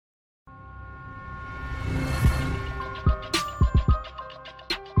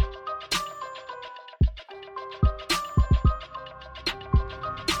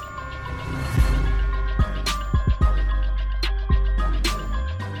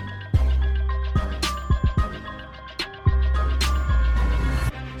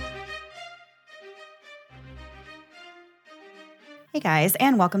guys,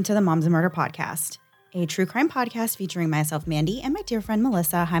 and welcome to the Moms and Murder Podcast, a true crime podcast featuring myself, Mandy, and my dear friend,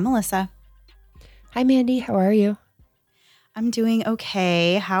 Melissa. Hi, Melissa. Hi, Mandy. How are you? I'm doing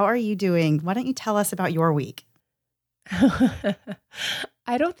okay. How are you doing? Why don't you tell us about your week? I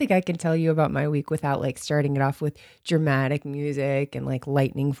don't think I can tell you about my week without starting it off with dramatic music and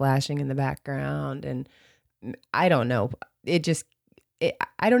lightning flashing in the background. And I don't know.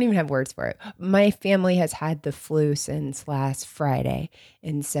 I don't even have words for it. My family has had the flu since last Friday.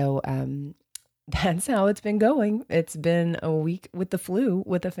 And so that's how it's been going. It's been a week with the flu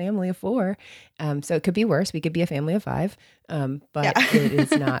with a family of 4. So it could be worse. We could be a family of 5. But it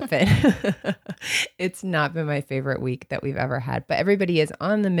has not been, it's not been my favorite week that we've ever had. But everybody is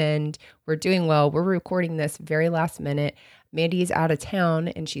on the mend. We're doing well. We're recording this very last minute. Mandy is out of town,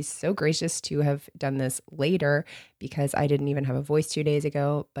 and she's so gracious to have done this later because I didn't even have a voice 2 days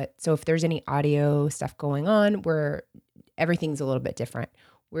ago. But so if there's any audio stuff going on, everything's a little bit different.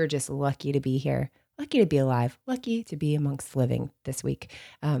 We're just lucky to be here, lucky to be alive, lucky to be amongst living this week.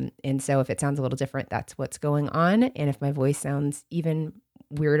 And so if it sounds a little different, that's what's going on. And if my voice sounds even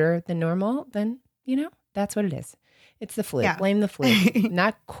weirder than normal, then, that's what it is. It's the flu. Yeah. Blame the flu,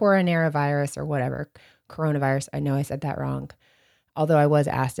 not coronavirus or whatever. Coronavirus. I know I said that wrong. Although I was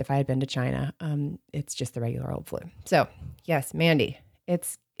asked if I had been to China. It's just the regular old flu. So yes, Mandy,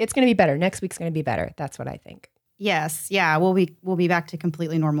 it's going to be better. Next week's going to be better. That's what I think. Yes. Yeah. We'll be back to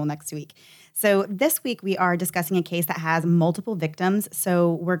completely normal next week. So this week we are discussing a case that has multiple victims.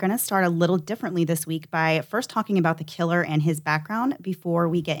 So we're going to start a little differently this week by first talking about the killer and his background before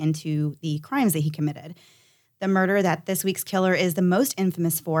we get into the crimes that he committed. The murder that this week's killer is the most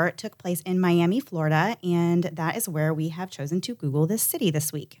infamous for took place in Miami, Florida, and that is where we have chosen to Google this city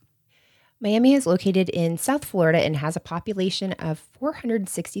this week. Miami is located in South Florida and has a population of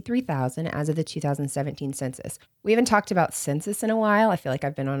 463,000 as of the 2017 census. We haven't talked about census in a while. I feel like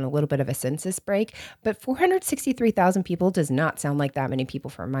I've been on a little bit of a census break, but 463,000 people does not sound like that many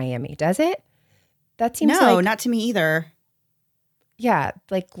people for Miami, does it? That seems not to me either. Yeah,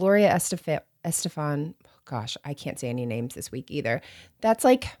 like Gloria Estefan. Gosh, I can't say any names this week either. That's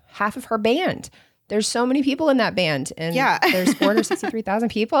like half of her band. There's so many people in that band, and there's 463,000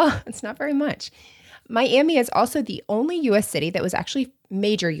 people. It's not very much. Miami is also the only U.S. city that was actually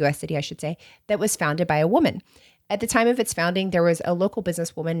major U.S. city, I should say, that was founded by a woman. At the time of its founding, there was a local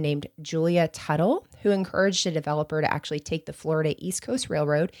businesswoman named Julia Tuttle who encouraged a developer to actually take the Florida East Coast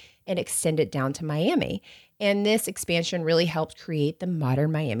Railroad and extend it down to Miami. And this expansion really helped create the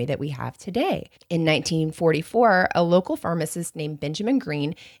modern Miami that we have today. In 1944, a local pharmacist named Benjamin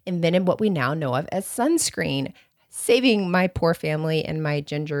Green invented what we now know of as sunscreen, saving my poor family and my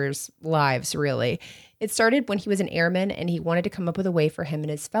Ginger's lives, really. It started when he was an airman, and he wanted to come up with a way for him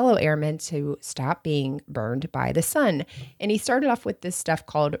and his fellow airmen to stop being burned by the sun. And he started off with this stuff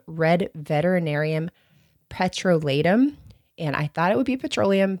called red veterinarium petrolatum. And I thought it would be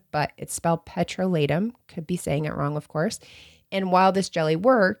petroleum, but it's spelled petrolatum. Could be saying it wrong, of course. And while this jelly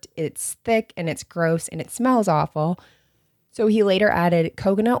worked, it's thick and it's gross and it smells awful. So he later added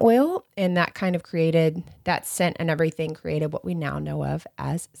coconut oil, and that kind of created that scent, and everything created what we now know of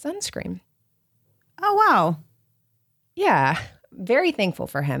as sunscreen. Oh, wow. Yeah, very thankful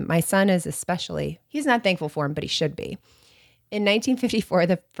for him. My son is especially. He's not thankful for him, but he should be. In 1954,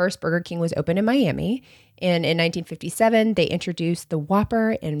 the first Burger King was opened in Miami. And in 1957, they introduced the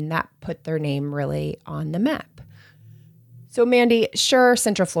Whopper, and that put their name really on the map. So Mandy, sure,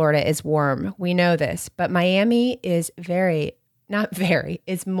 Central Florida is warm. We know this, but Miami is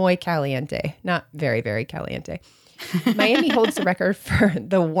is muy caliente, not very, very caliente. Miami holds the record for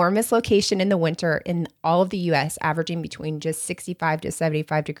the warmest location in the winter in all of the U.S., averaging between just 65 to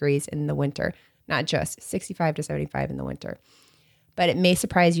 75 degrees in the winter. Not just 65 to 75 in the winter. But it may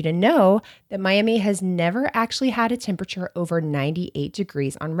surprise you to know that Miami has never actually had a temperature over 98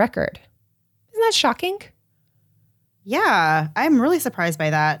 degrees on record. Isn't that shocking? Yeah, I'm really surprised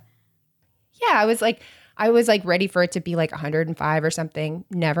by that. Yeah, I was like ready for it to be like 105 or something,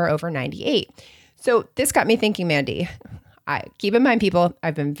 never over 98. So this got me thinking, Mandy, keep in mind, people,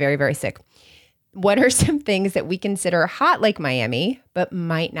 I've been very, very sick. What are some things that we consider hot like Miami, but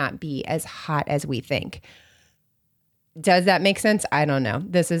might not be as hot as we think? Does that make sense? I don't know.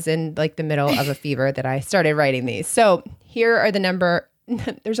 This is in like the middle of a fever that I started writing these. So here are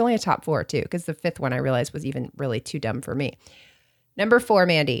there's only a top 4 too, because the 5th one I realized was even really too dumb for me. Number 4,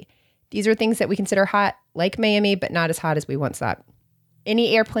 Mandy. These are things that we consider hot like Miami, but not as hot as we once thought.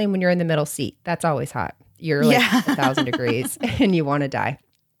 Any airplane when you're in the middle seat, that's always hot. You're like 1,000 degrees and you want to die.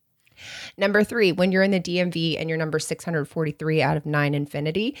 Number 3, when you're in the DMV and you're number 643 out of 9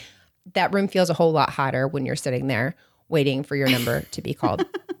 infinity, that room feels a whole lot hotter when you're sitting there. waiting for your number to be called.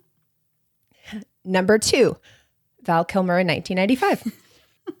 Number 2, Val Kilmer in 1995.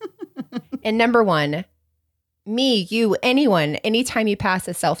 And number 1, me, you, anyone, anytime you pass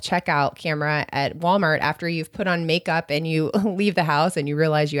a self-checkout camera at Walmart after you've put on makeup and you leave the house and you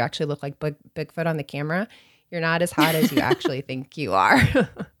realize you actually look like Bigfoot on the camera, you're not as hot as you actually think you are.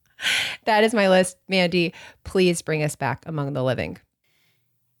 That is my list. Mandy, please bring us back among the living.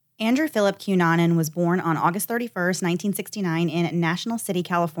 Andrew Philip Cunanan was born on August 31st, 1969 in National City,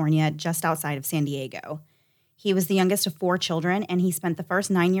 California, just outside of San Diego. He was the youngest of 4 children, and he spent the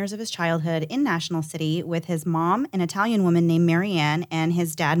first 9 years of his childhood in National City with his mom, an Italian woman named Marianne, and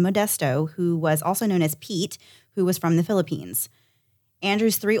his dad, Modesto, who was also known as Pete, who was from the Philippines.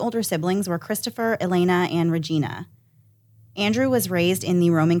 Andrew's 3 older siblings were Christopher, Elena, and Regina. Andrew was raised in the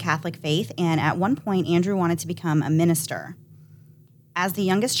Roman Catholic faith, and at one point, Andrew wanted to become a minister. As the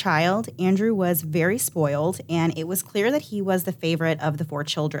youngest child, Andrew was very spoiled, and it was clear that he was the favorite of the 4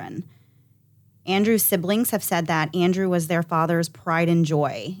 children. Andrew's siblings have said that Andrew was their father's pride and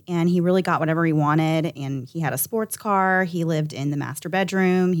joy, and he really got whatever he wanted, and he had a sports car, he lived in the master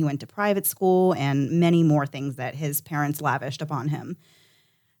bedroom, he went to private school, and many more things that his parents lavished upon him.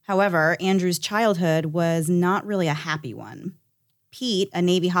 However, Andrew's childhood was not really a happy one. Pete, a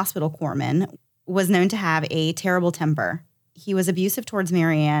Navy hospital corpsman, was known to have a terrible temper. He was abusive towards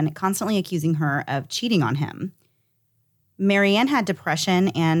Marianne, constantly accusing her of cheating on him. Marianne had depression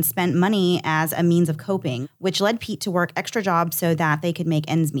and spent money as a means of coping, which led Pete to work extra jobs so that they could make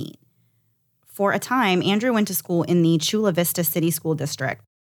ends meet. For a time, Andrew went to school in the Chula Vista City School District.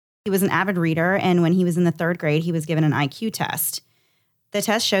 He was an avid reader, and when he was in the 3rd grade, he was given an IQ test. The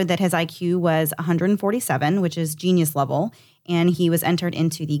test showed that his IQ was 147, which is genius level, and he was entered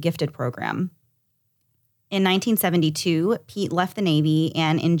into the gifted program. In 1972, Pete left the Navy,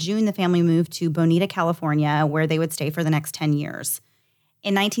 and in June, the family moved to Bonita, California, where they would stay for the next 10 years.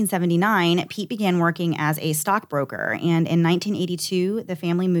 In 1979, Pete began working as a stockbroker, and in 1982, the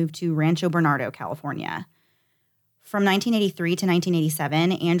family moved to Rancho Bernardo, California. From 1983 to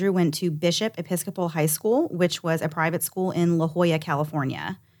 1987, Andrew went to Bishop Episcopal High School, which was a private school in La Jolla,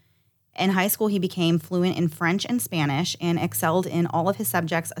 California. In high school, he became fluent in French and Spanish and excelled in all of his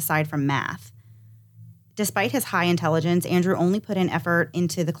subjects aside from math. Despite his high intelligence, Andrew only put in effort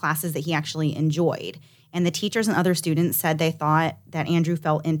into the classes that he actually enjoyed. And the teachers and other students said they thought that Andrew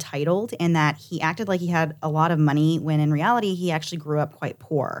felt entitled and that he acted like he had a lot of money when in reality he actually grew up quite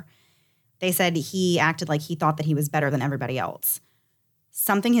poor. They said he acted like he thought that he was better than everybody else.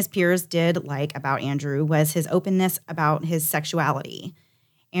 Something his peers did like about Andrew was his openness about his sexuality.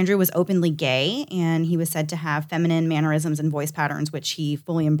 Andrew was openly gay, and he was said to have feminine mannerisms and voice patterns, which he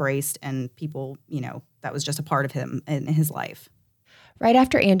fully embraced, and people, that was just a part of him in his life. Right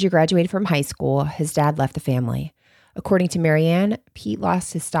after Andrew graduated from high school, his dad left the family. According to Marianne, Pete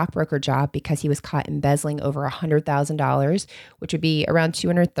lost his stockbroker job because he was caught embezzling over $100,000, which would be around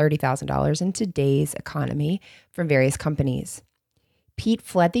 $230,000 in today's economy, from various companies. Pete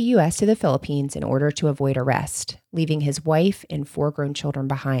fled the U.S. to the Philippines in order to avoid arrest, leaving his wife and 4 grown children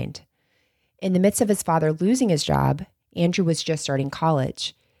behind. In the midst of his father losing his job, Andrew was just starting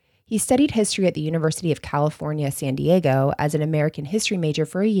college. He studied history at the University of California, San Diego as an American history major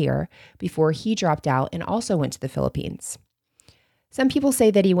for a year before he dropped out and also went to the Philippines. Some people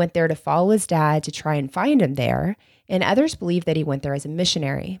say that he went there to follow his dad to try and find him there, and others believe that he went there as a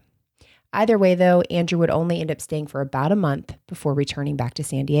missionary. Either way, though, Andrew would only end up staying for about a month before returning back to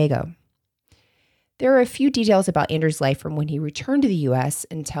San Diego. There are a few details about Andrew's life from when he returned to the U.S.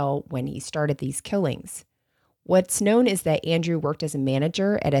 until when he started these killings. What's known is that Andrew worked as a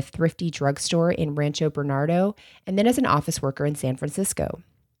manager at a thrifty drugstore in Rancho Bernardo and then as an office worker in San Francisco.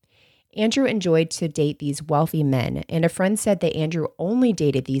 Andrew enjoyed to date these wealthy men, and a friend said that Andrew only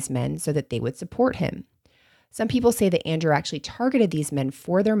dated these men so that they would support him. Some people say that Andrew actually targeted these men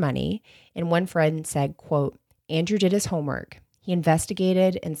for their money, and one friend said, quote, Andrew did his homework. He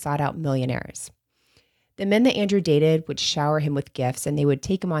investigated and sought out millionaires. The men that Andrew dated would shower him with gifts, and they would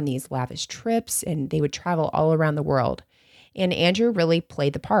take him on these lavish trips, and they would travel all around the world. And Andrew really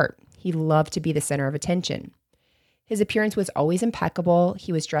played the part. He loved to be the center of attention. His appearance was always impeccable.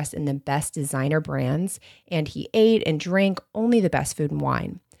 He was dressed in the best designer brands, and he ate and drank only the best food and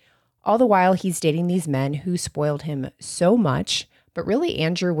wine. All the while, he's dating these men who spoiled him so much, but really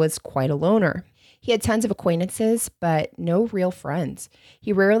Andrew was quite a loner. He had tons of acquaintances, but no real friends.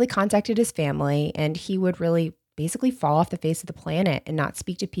 He rarely contacted his family, and he would really basically fall off the face of the planet and not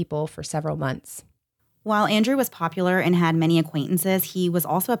speak to people for several months. While Andrew was popular and had many acquaintances, he was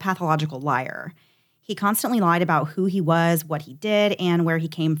also a pathological liar. He constantly lied about who he was, what he did, and where he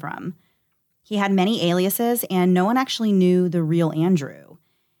came from. He had many aliases, and no one actually knew the real Andrew.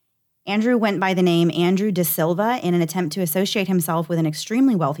 Andrew went by the name Andrew De Silva in an attempt to associate himself with an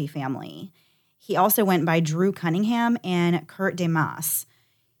extremely wealthy family. He also went by Drew Cunningham and Kurt DeMaas.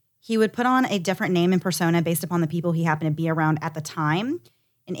 He would put on a different name and persona based upon the people he happened to be around at the time.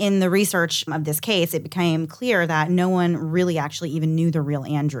 And in the research of this case, it became clear that no one really actually even knew the real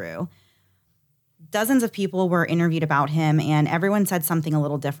Andrew. Dozens of people were interviewed about him, and everyone said something a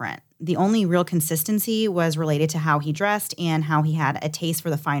little different. The only real consistency was related to how he dressed and how he had a taste for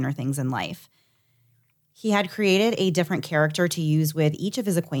the finer things in life. He had created a different character to use with each of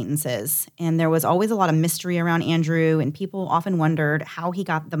his acquaintances, and there was always a lot of mystery around Andrew, and people often wondered how he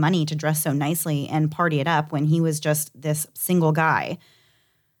got the money to dress so nicely and party it up when he was just this single guy.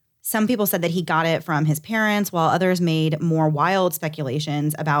 Some people said that he got it from his parents, while others made more wild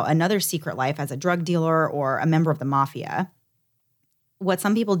speculations about another secret life as a drug dealer or a member of the mafia. What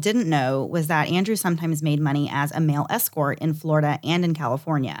some people didn't know was that Andrew sometimes made money as a male escort in Florida and in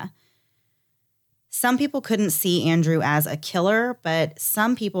California. Some people couldn't see Andrew as a killer, but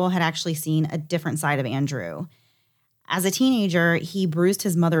some people had actually seen a different side of Andrew. As a teenager, he bruised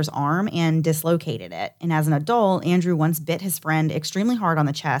his mother's arm and dislocated it. And as an adult, Andrew once bit his friend extremely hard on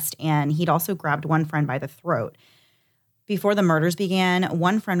the chest, and he'd also grabbed one friend by the throat. Before the murders began,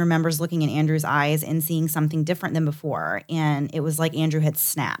 one friend remembers looking in Andrew's eyes and seeing something different than before, and it was like Andrew had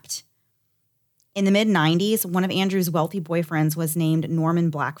snapped. In the mid-90s, one of Andrew's wealthy boyfriends was named Norman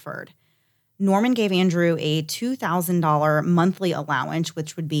Blackford. Norman gave Andrew a $2,000 monthly allowance,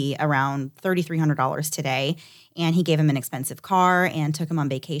 which would be around $3,300 today, and he gave him an expensive car and took him on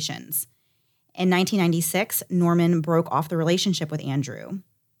vacations. In 1996, Norman broke off the relationship with Andrew.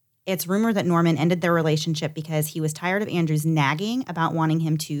 It's rumored that Norman ended their relationship because he was tired of Andrew's nagging about wanting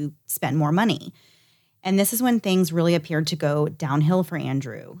him to spend more money. And this is when things really appeared to go downhill for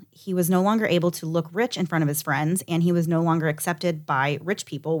Andrew. He was no longer able to look rich in front of his friends, and he was no longer accepted by rich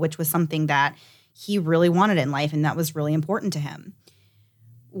people, which was something that he really wanted in life, and that was really important to him.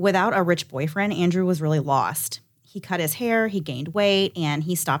 Without a rich boyfriend, Andrew was really lost. He cut his hair, he gained weight, and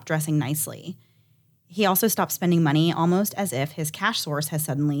he stopped dressing nicely. He also stopped spending money almost as if his cash source has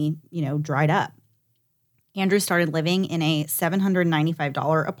suddenly, dried up. Andrew started living in a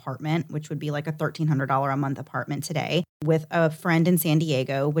 $795 apartment, which would be like a $1,300 a month apartment today, with a friend in San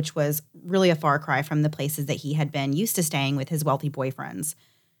Diego, which was really a far cry from the places that he had been used to staying with his wealthy boyfriends.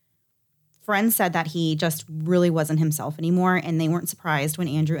 Friends said that he just really wasn't himself anymore, and they weren't surprised when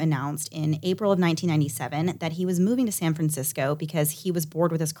Andrew announced in April of 1997 that he was moving to San Francisco because he was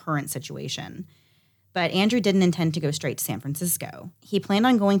bored with his current situation. But Andrew didn't intend to go straight to San Francisco. He planned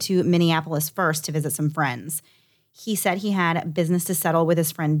on going to Minneapolis first to visit some friends. He said he had business to settle with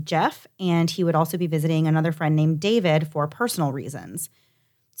his friend Jeff, and he would also be visiting another friend named David for personal reasons.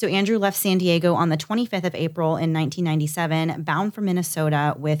 So Andrew left San Diego on the 25th of April in 1997, bound for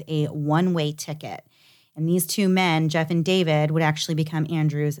Minnesota with a one-way ticket. And these two men, Jeff and David, would actually become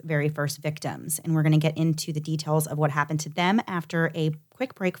Andrew's very first victims. And we're going to get into the details of what happened to them after a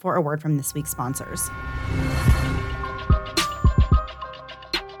quick break for a word from this week's sponsors.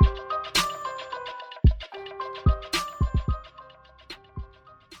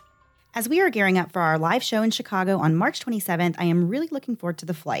 As we are gearing up for our live show in Chicago on March 27th, I am really looking forward to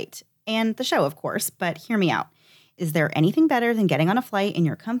the flight. And the show, of course, but hear me out. Is there anything better than getting on a flight in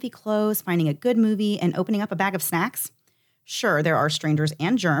your comfy clothes, finding a good movie, and opening up a bag of snacks? Sure, there are strangers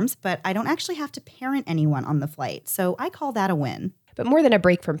and germs, but I don't actually have to parent anyone on the flight, so I call that a win. But more than a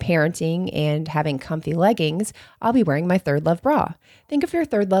break from parenting and having comfy leggings, I'll be wearing my Third Love bra. Think of your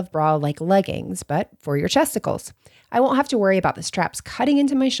Third Love bra like leggings, but for your chesticles. I won't have to worry about the straps cutting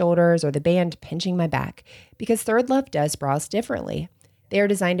into my shoulders or the band pinching my back, because Third Love does bras differently. They are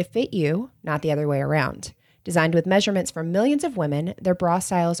designed to fit you, not the other way around. Designed with measurements from millions of women, their bra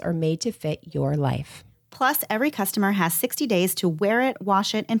styles are made to fit your life. Plus, every customer has 60 days to wear it,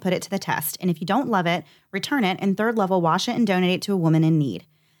 wash it, and put it to the test. And if you don't love it, return it, and Third Love will wash it and donate it to a woman in need.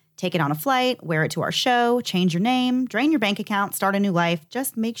 Take it on a flight, wear it to our show, change your name, drain your bank account, start a new life.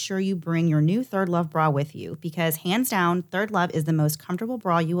 Just make sure you bring your new Third Love bra with you, because hands down, Third Love is the most comfortable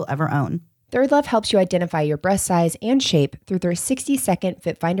bra you will ever own. Third Love helps you identify your breast size and shape through their 60-second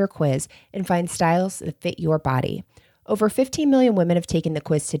Fit Finder quiz and find styles that fit your body. Over 15 million women have taken the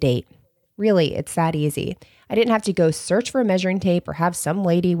quiz to date. Really, it's that easy. I didn't have to go search for a measuring tape or have some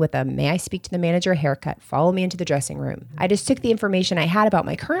lady with a "may I speak to the manager" haircut follow me into the dressing room. I just took the information I had about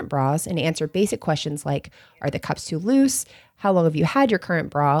my current bras and answered basic questions like, are the cups too loose? How long have you had your current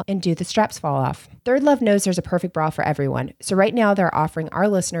bra? And do the straps fall off? Third Love knows there's a perfect bra for everyone. So right now they're offering our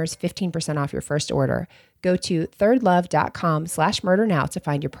listeners 15% off your first order. Go to thirdlove.com/murder now to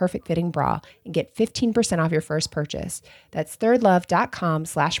find your perfect fitting bra and get 15% off your first purchase. That's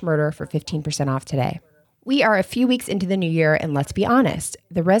thirdlove.com/murder for 15% off today. We are a few weeks into the new year, and let's be honest,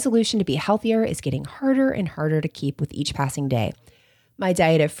 the resolution to be healthier is getting harder and harder to keep with each passing day. My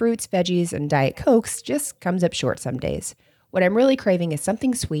diet of fruits, veggies, and Diet Cokes just comes up short some days. What I'm really craving is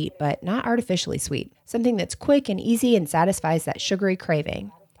something sweet, but not artificially sweet. Something that's quick and easy and satisfies that sugary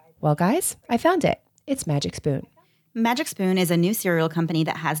craving. Well, guys, I found it. It's Magic Spoon. Magic Spoon is a new cereal company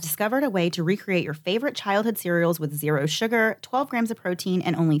that has discovered a way to recreate your favorite childhood cereals with 0 sugar, 12 grams of protein,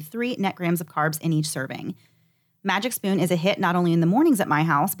 and only 3 net grams of carbs in each serving. Magic Spoon is a hit not only in the mornings at my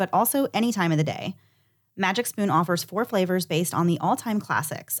house, but also any time of the day. Magic Spoon offers 4 flavors based on the all-time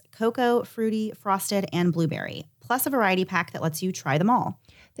classics: cocoa, fruity, frosted, and blueberry, plus a variety pack that lets you try them all.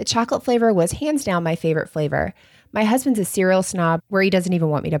 The chocolate flavor was hands down my favorite flavor. My husband's a cereal snob where he doesn't even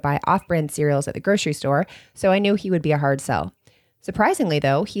want me to buy off-brand cereals at the grocery store, so I knew he would be a hard sell. Surprisingly,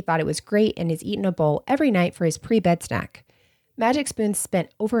 though, he thought it was great and has eaten a bowl every night for his pre-bed snack. Magic Spoon spent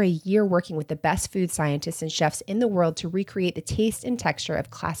over a year working with the best food scientists and chefs in the world to recreate the taste and texture of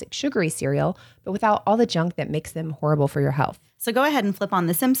classic sugary cereal, but without all the junk that makes them horrible for your health. So go ahead and flip on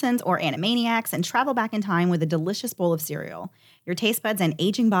The Simpsons or Animaniacs and travel back in time with a delicious bowl of cereal. Your taste buds and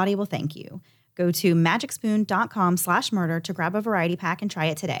aging body will thank you. Go to magicspoon.com/murder to grab a variety pack and try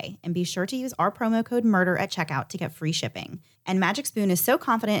it today. And be sure to use our promo code MURDER at checkout to get free shipping. And Magic Spoon is so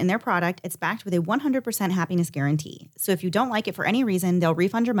confident in their product, it's backed with a 100% happiness guarantee. So if you don't like it for any reason, they'll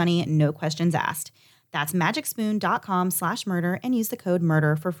refund your money, no questions asked. That's magicspoon.com/murder and use the code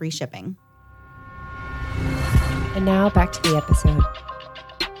MURDER for free shipping. And now back to the episode.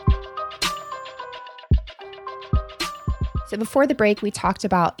 So before the break, we talked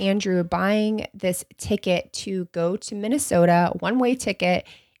about Andrew buying this ticket to go to Minnesota, one-way ticket.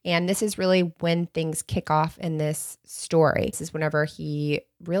 And this is really when things kick off in this story. This is whenever he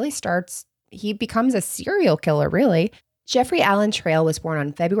becomes a serial killer, really. Jeffrey Allen Trail was born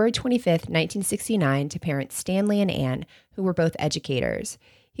on February 25th, 1969 to parents Stanley and Ann, who were both educators.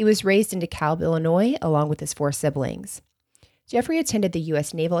 He was raised in DeKalb, Illinois, along with his 4 siblings. Jeffrey attended the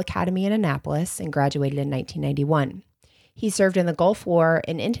U.S. Naval Academy in Annapolis and graduated in 1991. He served in the Gulf War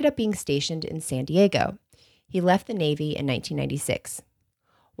and ended up being stationed in San Diego. He left the Navy in 1996.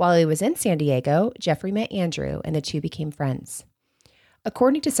 While he was in San Diego, Jeffrey met Andrew and the two became friends.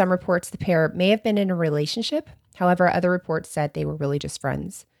 According to some reports, the pair may have been in a relationship. However, other reports said they were really just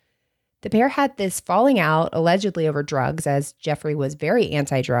friends. The pair had this falling out, allegedly over drugs, as Jeffrey was very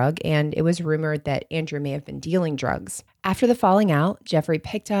anti-drug, and it was rumored that Andrew may have been dealing drugs. After the falling out, Jeffrey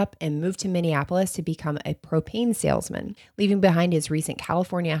picked up and moved to Minneapolis to become a propane salesman, leaving behind his recent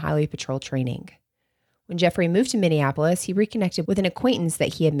California Highway Patrol training. When Jeffrey moved to Minneapolis, he reconnected with an acquaintance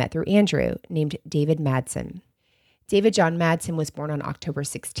that he had met through Andrew, named David Madsen. David John Madsen was born on October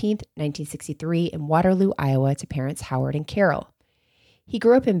 16, 1963, in Waterloo, Iowa, to parents Howard and Carol. He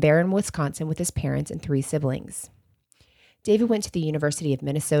grew up in Barron, Wisconsin with his parents and 3 siblings. David went to the University of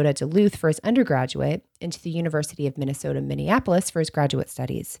Minnesota Duluth for his undergraduate and to the University of Minnesota Minneapolis for his graduate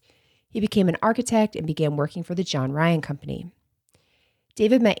studies. He became an architect and began working for the John Ryan Company.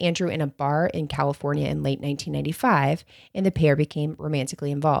 David met Andrew in a bar in California in late 1995, and the pair became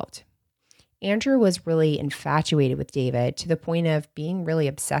romantically involved. Andrew was really infatuated with David to the point of being really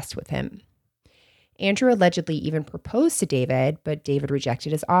obsessed with him. Andrew allegedly even proposed to David, but David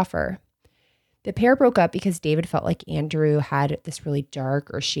rejected his offer. The pair broke up because David felt like Andrew had this really dark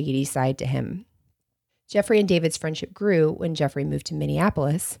or shady side to him. Jeffrey and David's friendship grew when Jeffrey moved to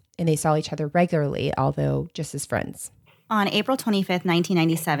Minneapolis, and they saw each other regularly, although just as friends. On April 25th,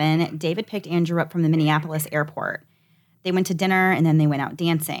 1997, David picked Andrew up from the Minneapolis airport. They went to dinner, and then they went out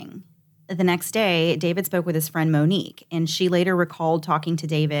dancing. The next day, David spoke with his friend Monique, and she later recalled talking to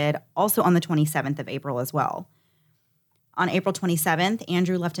David also on the 27th of April as well. On April 27th,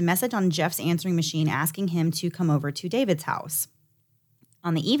 Andrew left a message on Jeff's answering machine asking him to come over to David's house.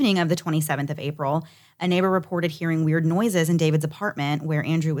 On the evening of the 27th of April, a neighbor reported hearing weird noises in David's apartment where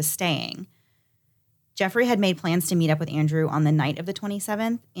Andrew was staying. Jeffrey had made plans to meet up with Andrew on the night of the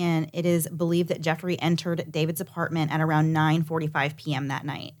 27th, and it is believed that Jeffrey entered David's apartment at around 9:45 p.m. that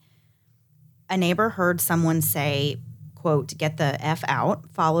night. A neighbor heard someone say, quote, "get the F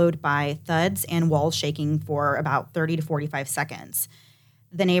out," followed by thuds and walls shaking for about 30 to 45 seconds.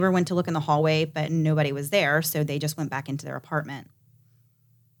 The neighbor went to look in the hallway, but nobody was there, so they just went back into their apartment.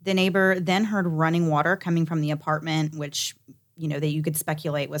 The neighbor then heard running water coming from the apartment, which, that you could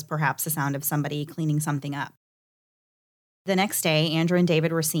speculate was perhaps the sound of somebody cleaning something up. The next day, Andrew and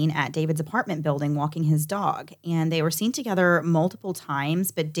David were seen at David's apartment building walking his dog, and they were seen together multiple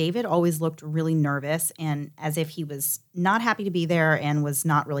times, but David always looked really nervous and as if he was not happy to be there and was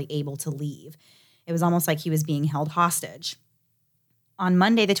not really able to leave. It was almost like he was being held hostage. On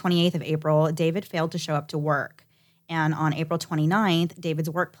Monday, the 28th of April, David failed to show up to work. And on April 29th, David's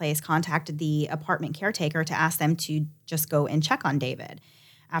workplace contacted the apartment caretaker to ask them to just go and check on David.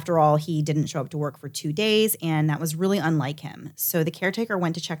 After all, he didn't show up to work for 2 days, and that was really unlike him. So the caretaker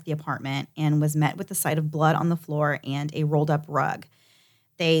went to check the apartment and was met with the sight of blood on the floor and a rolled-up rug.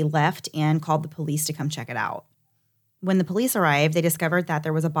 They left and called the police to come check it out. When the police arrived, they discovered that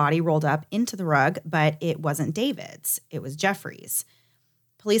there was a body rolled up into the rug, but it wasn't David's. It was Jeffrey's.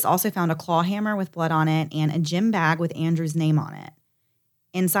 Police also found a claw hammer with blood on it and a gym bag with Andrew's name on it.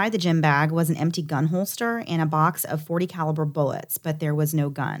 Inside the gym bag was an empty gun holster and a box of .40 caliber bullets, but there was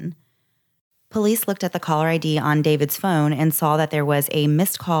no gun. Police looked at the caller ID on David's phone and saw that there was a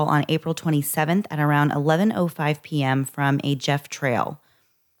missed call on April 27th at around 11:05 p.m. from a Jeff Trail.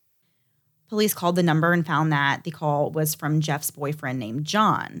 Police called the number and found that the call was from Jeff's boyfriend named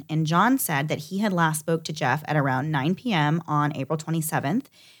John, and John said that he had last spoke to Jeff at around 9 p.m. on April 27th,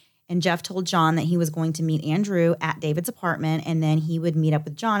 and Jeff told John that he was going to meet Andrew at David's apartment and then he would meet up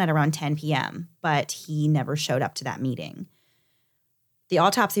with John at around 10 p.m., but he never showed up to that meeting. The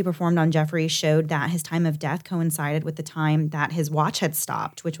autopsy performed on Jeffrey showed that his time of death coincided with the time that his watch had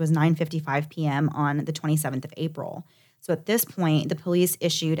stopped, which was 9:55 p.m. on the 27th of April. So at this point, the police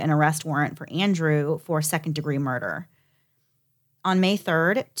issued an arrest warrant for Andrew for second-degree murder. On May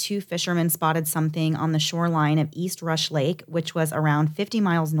 3rd, 2 fishermen spotted something on the shoreline of East Rush Lake, which was around 50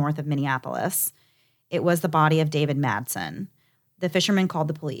 miles north of Minneapolis. It was the body of David Madsen. The fishermen called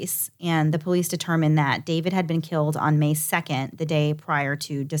the police, and the police determined that David had been killed on May 2nd, the day prior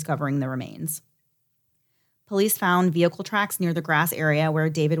to discovering the remains. Police found vehicle tracks near the grass area where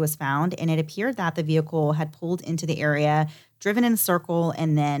David was found, and it appeared that the vehicle had pulled into the area, driven in a circle,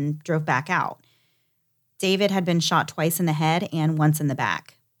 and then drove back out. David had been shot twice in the head and once in the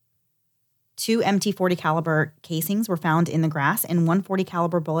back. 2 empty .40 caliber casings were found in the grass, and one .40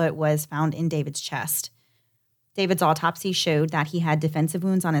 caliber bullet was found in David's chest. David's autopsy showed that he had defensive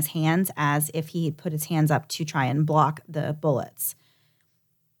wounds on his hands as if he had put his hands up to try and block the bullets.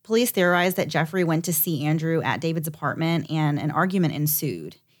 Police theorized that Jeffrey went to see Andrew at David's apartment and an argument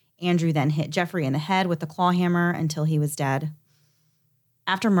ensued. Andrew then hit Jeffrey in the head with the claw hammer until he was dead.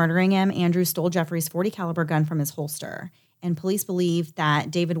 After murdering him, Andrew stole Jeffrey's .40 caliber gun from his holster, and police believe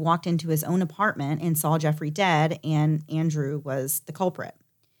that David walked into his own apartment and saw Jeffrey dead, and Andrew was the culprit.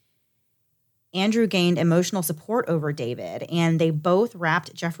 Andrew gained emotional support over David, and they both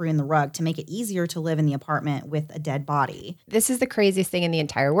wrapped Jeffrey in the rug to make it easier to live in the apartment with a dead body. This is the craziest thing in the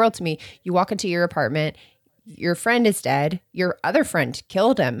entire world to me. You walk into your apartment, your friend is dead, your other friend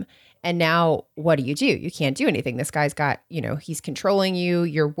killed him, and now what do? You can't do anything. This guy's got, he's controlling you,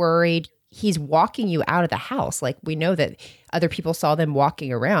 you're worried. He's walking you out of the house. Like, we know that other people saw them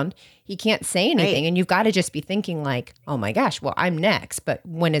walking around. He can't say anything. Right. And you've got to just be thinking like, oh my gosh, well, I'm next. But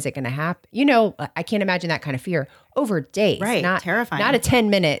when is it going to happen? I can't imagine that kind of fear over days. Right. Terrifying. Not a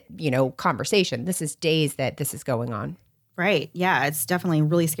 10-minute, conversation. This is days that this is going on. Right. Yeah, it's definitely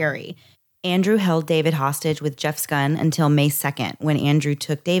really scary. Andrew held David hostage with Jeff's gun until May 2nd, when Andrew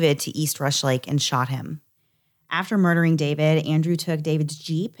took David to East Rush Lake and shot him. After murdering David, Andrew took David's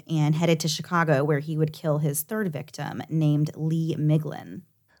Jeep and headed to Chicago, where he would kill his third victim, named Lee Miglin.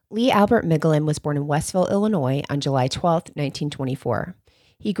 Lee Albert Miglin was born in Westville, Illinois on July 12, 1924.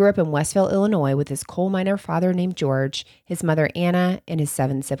 He grew up in Westville, Illinois with his coal miner father named George, his mother Anna, and his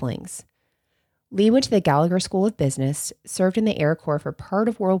 7 siblings. Lee went to the Gallagher School of Business, served in the Air Corps for part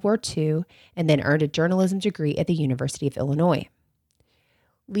of World War II, and then earned a journalism degree at the University of Illinois.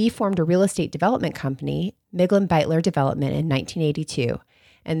 Lee formed a real estate development company, Miglin Beitler Development, in 1982,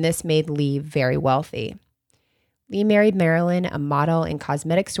 and this made Lee very wealthy. Lee married Marilyn, a model and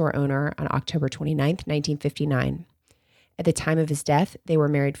cosmetic store owner, on October 29, 1959. At the time of his death, they were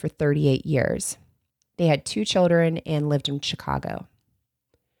married for 38 years. They had 2 children and lived in Chicago.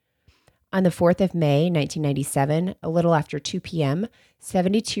 On the 4th of May, 1997, a little after 2 p.m.,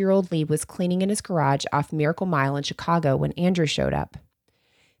 72-year-old Lee was cleaning in his garage off Miracle Mile in Chicago when Andrew showed up.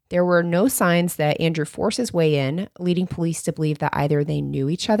 There were no signs that Andrew forced his way in, leading police to believe that either they knew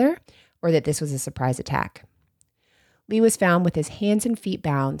each other or that this was a surprise attack. Lee was found with his hands and feet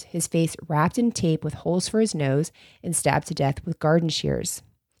bound, his face wrapped in tape with holes for his nose, and stabbed to death with garden shears.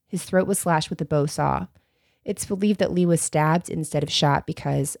 His throat was slashed with a bow saw. It's believed that Lee was stabbed instead of shot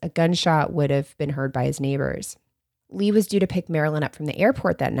because a gunshot would have been heard by his neighbors. Lee was due to pick Marilyn up from the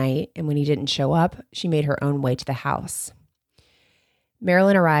airport that night, and when he didn't show up, she made her own way to the house.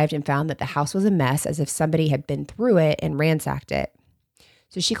 Marilyn arrived and found that the house was a mess, as if somebody had been through it and ransacked it.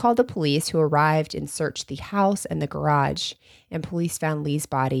 So she called the police, who arrived and searched the house and the garage, and police found Lee's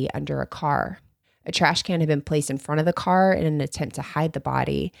body under a car. A trash can had been placed in front of the car in an attempt to hide the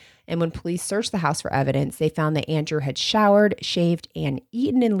body, and when police searched the house for evidence, they found that Andrew had showered, shaved, and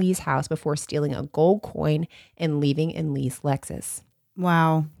eaten in Lee's house before stealing a gold coin and leaving in Lee's Lexus.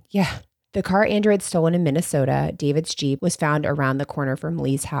 Wow. Yeah. The car Andrew had stolen in Minnesota, David's Jeep, was found around the corner from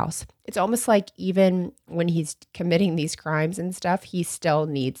Lee's house. It's almost like even when he's committing these crimes and stuff, he still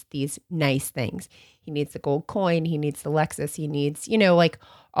needs these nice things. He needs the gold coin. He needs the Lexus. He needs, like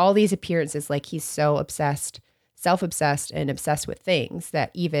all these appearances. Like he's so obsessed, self-obsessed and obsessed with things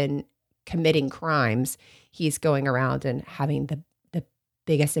that even committing crimes, he's going around and having the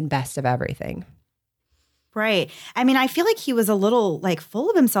biggest and best of everything. Right. I mean, I feel like he was a little full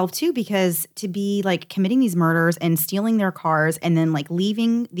of himself too, because to be committing these murders and stealing their cars and then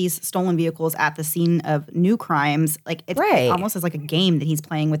leaving these stolen vehicles at the scene of new crimes, it's right. Almost as a game that he's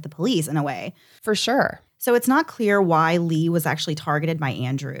playing with the police in a way. For sure. So it's not clear why Lee was actually targeted by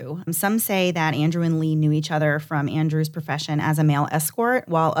Andrew. Some say that Andrew and Lee knew each other from Andrew's profession as a male escort,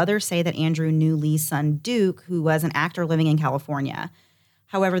 while others say that Andrew knew Lee's son, Duke, who was an actor living in California.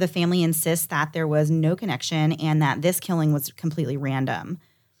 However, the family insists that there was no connection and that this killing was completely random.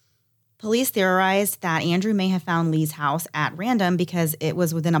 Police theorized that Andrew may have found Lee's house at random because it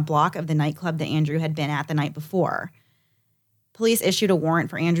was within a block of the nightclub that Andrew had been at the night before. Police issued a warrant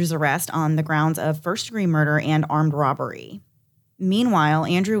for Andrew's arrest on the grounds of first-degree murder and armed robbery. Meanwhile,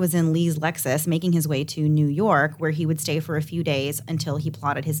 Andrew was in Lee's Lexus making his way to New York, where he would stay for a few days until he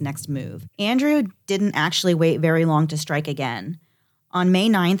plotted his next move. Andrew didn't actually wait very long to strike again. On May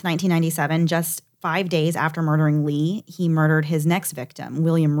 9th, 1997, just 5 days after murdering Lee, he murdered his next victim,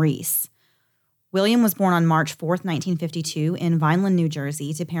 William Reese. William was born on March 4th, 1952, in Vineland, New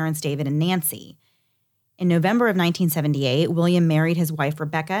Jersey, to parents David and Nancy. In November of 1978, William married his wife,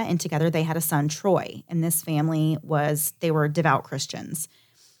 Rebecca, and together they had a son, Troy. And this family they were devout Christians.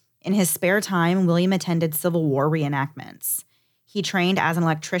 In his spare time, William attended Civil War reenactments. He trained as an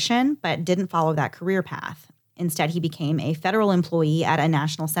electrician, but didn't follow that career path. Instead, he became a federal employee at a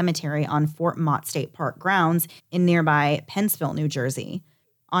national cemetery on Fort Mott State Park grounds in nearby Pennsville, New Jersey.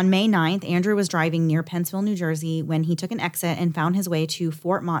 On May 9th, Andrew was driving near Pennsville, New Jersey, when he took an exit and found his way to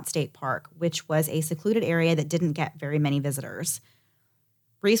Fort Mott State Park, which was a secluded area that didn't get very many visitors.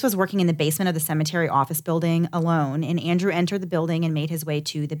 Reese was working in the basement of the cemetery office building alone, and Andrew entered the building and made his way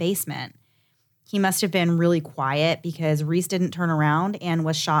to the basement. He must have been really quiet because Reese didn't turn around and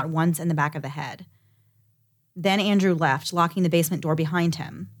was shot once in the back of the head. Then Andrew left, locking the basement door behind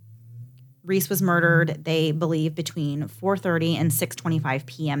him. Reese was murdered, they believe, between 4:30 and 6:25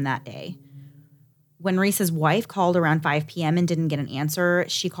 p.m. that day. When Reese's wife called around 5 p.m. and didn't get an answer,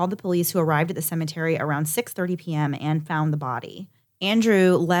 she called the police, who arrived at the cemetery around 6:30 p.m. and found the body.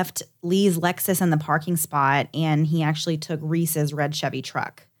 Andrew left Lee's Lexus in the parking spot, and he actually took Reese's red Chevy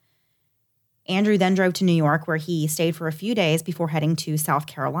truck. Andrew then drove to New York, where he stayed for a few days before heading to South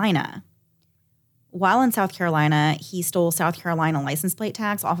Carolina. While in South Carolina, he stole South Carolina license plate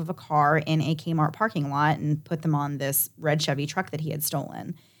tags off of a car in a Kmart parking lot and put them on this red Chevy truck that he had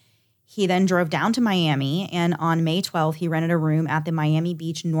stolen. He then drove down to Miami, and on May 12th, he rented a room at the Miami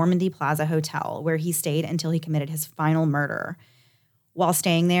Beach Normandy Plaza Hotel, where he stayed until he committed his final murder. While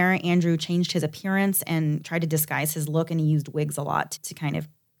staying there, Andrew changed his appearance and tried to disguise his look, and he used wigs a lot to kind of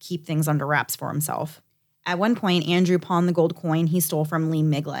keep things under wraps for himself. At one point, Andrew pawned the gold coin he stole from Lee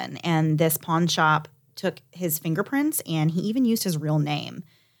Miglin, and this pawn shop took his fingerprints, and he even used his real name.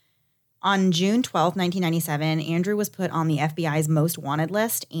 On June 12, 1997, Andrew was put on the FBI's most wanted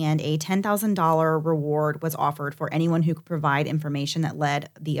list, and a $10,000 reward was offered for anyone who could provide information that led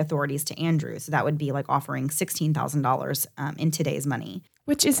the authorities to Andrew. So that would be offering $16,000 in today's money.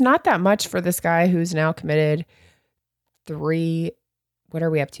 Which is not that much for this guy who's now committed 3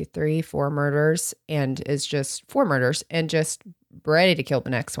 murders and is just 4 murders and just ready to kill the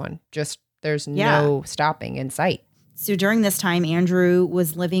next one. There's no stopping in sight. So during this time, Andrew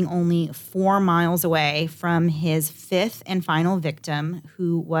was living only 4 miles away from his 5th and final victim,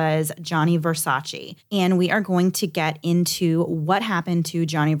 who was Johnny Versace. And we are going to get into what happened to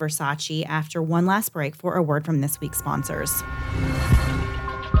Johnny Versace after one last break for a word from this week's sponsors.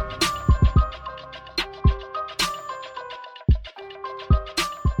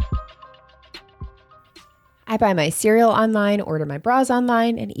 I buy my cereal online, order my bras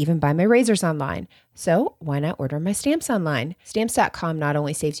online, and even buy my razors online. So why not order my stamps online? Stamps.com not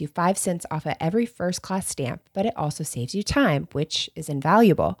only saves you 5 cents off of every first-class stamp, but it also saves you time, which is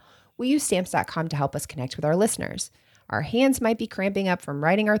invaluable. We use Stamps.com to help us connect with our listeners. Our hands might be cramping up from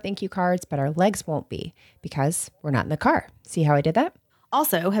writing our thank you cards, but our legs won't be because we're not in the car. See how I did that?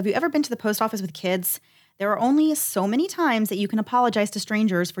 Also, have you ever been to the post office with kids? There are only so many times that you can apologize to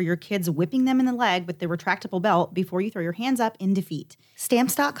strangers for your kids whipping them in the leg with the retractable belt before you throw your hands up in defeat.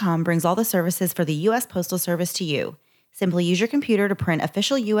 Stamps.com brings all the services for the U.S. Postal Service to you. Simply use your computer to print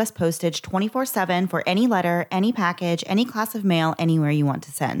official U.S. postage 24/7 for any letter, any package, any class of mail, anywhere you want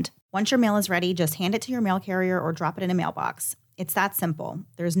to send. Once your mail is ready, just hand it to your mail carrier or drop it in a mailbox. It's that simple.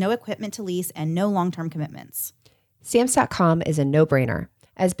 There's no equipment to lease and no long-term commitments. Stamps.com is a no-brainer.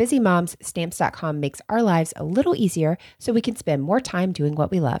 As busy moms, Stamps.com makes our lives a little easier so we can spend more time doing what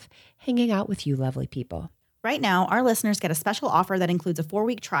we love, hanging out with you lovely people. Right now, our listeners get a special offer that includes a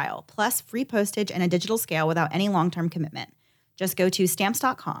 4-week trial, plus free postage and a digital scale without any long-term commitment. Just go to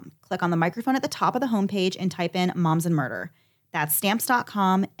Stamps.com, click on the microphone at the top of the homepage, and type in Moms and Murder. That's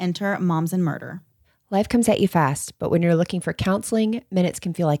Stamps.com, enter Moms and Murder. Life comes at you fast, but when you're looking for counseling, minutes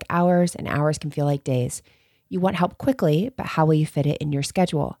can feel like hours and hours can feel like days. You want help quickly, but how will you fit it in your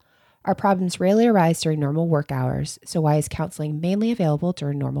schedule? Our problems rarely arise during normal work hours, so why is counseling mainly available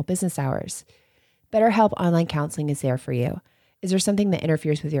during normal business hours? BetterHelp Online Counseling is there for you. Is there something that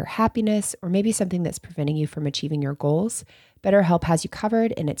interferes with your happiness, or maybe something that's preventing you from achieving your goals? BetterHelp has you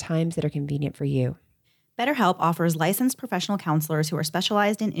covered and at times that are convenient for you. BetterHelp offers licensed professional counselors who are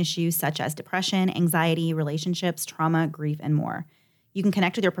specialized in issues such as depression, anxiety, relationships, trauma, grief, and more. You can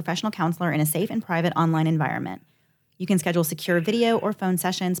connect with your professional counselor in a safe and private online environment. You can schedule secure video or phone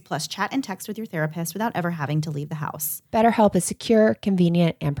sessions, plus chat and text with your therapist without ever having to leave the house. BetterHelp is secure,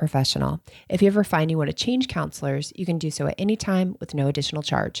 convenient, and professional. If you ever find you want to change counselors, you can do so at any time with no additional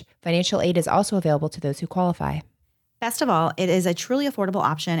charge. Financial aid is also available to those who qualify. Best of all, it is a truly affordable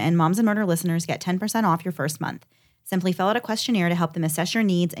option, and Moms and Murder listeners get 10% off your first month. Simply fill out a questionnaire to help them assess your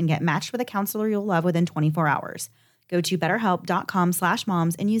needs and get matched with a counselor you'll love within 24 hours. Go to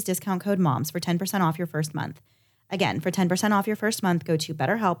betterhelp.com/moms and use discount code MOMS for 10% off your first month. Again, for 10% off your first month, go to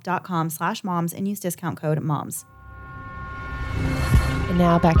betterhelp.com/moms and use discount code MOMS. And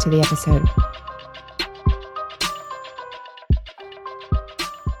now back to the episode.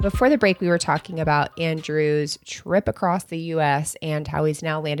 Before the break, we were talking about Andrew's trip across the U.S. and how he's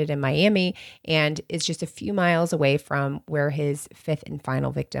now landed in Miami and is just a few miles away from where his fifth and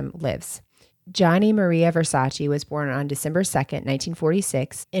final victim lives. Gianni Maria Versace was born on December 2nd,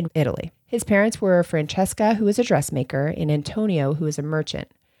 1946 in Italy. His parents were Francesca, who was a dressmaker, and Antonio, who was a merchant.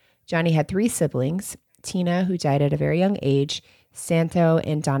 Gianni had 3 siblings, Tina, who died at a very young age, Santo,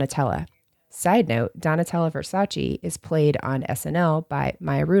 and Donatella. Side note, Donatella Versace is played on SNL by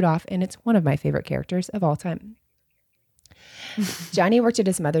Maya Rudolph, and it's one of my favorite characters of all time. Gianni worked at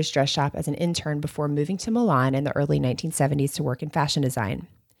his mother's dress shop as an intern before moving to Milan in the early 1970s to work in fashion design.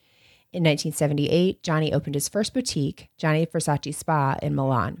 In 1978, Gianni opened his first boutique, Gianni Versace Spa, in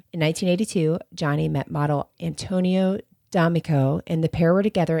Milan. In 1982, Gianni met model Antonio D'Amico, and the pair were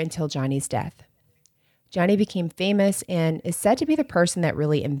together until Gianni's death. Gianni became famous and is said to be the person that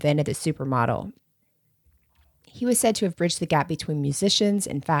really invented the supermodel. He was said to have bridged the gap between musicians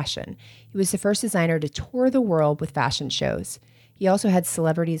and fashion. He was the first designer to tour the world with fashion shows. He also had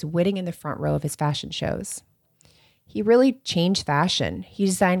celebrities waiting in the front row of his fashion shows. He really changed fashion. He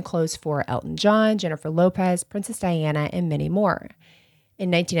designed clothes for Elton John, Jennifer Lopez, Princess Diana, and many more.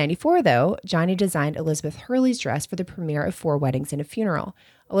 In 1994, though, Gianni designed Elizabeth Hurley's dress for the premiere of 4 Weddings and a Funeral.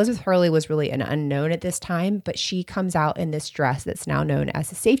 Elizabeth Hurley was really an unknown at this time, but she comes out in this dress that's now known as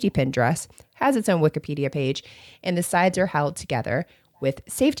the safety pin dress, has its own Wikipedia page, and the sides are held together with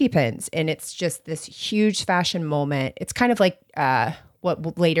safety pins. And it's just this huge fashion moment. It's kind of like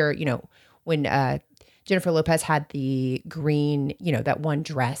what later, when Jennifer Lopez had the green, that one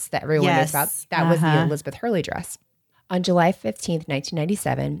dress that everyone knows about. That was the Elizabeth Hurley dress. On July 15th,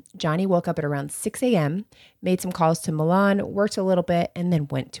 1997, Gianni woke up at around 6 a.m., made some calls to Milan, worked a little bit, and then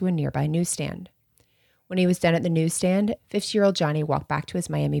went to a nearby newsstand. When he was done at the newsstand, 50-year-old Gianni walked back to his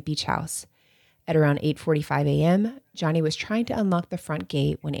Miami beach house. At around 8:45 a.m., Gianni was trying to unlock the front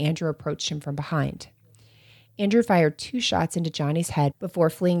gate when Andrew approached him from behind. Andrew fired 2 shots into Gianni's head before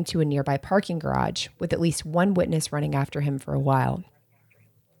fleeing to a nearby parking garage, with at least one witness running after him for a while.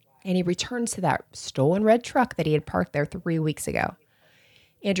 And he returns to that stolen red truck that he had parked there 3 weeks ago.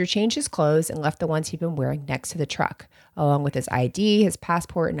 Andrew changed his clothes and left the ones he'd been wearing next to the truck, along with his ID, his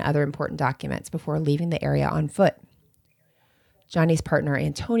passport, and other important documents before leaving the area on foot. Johnny's partner,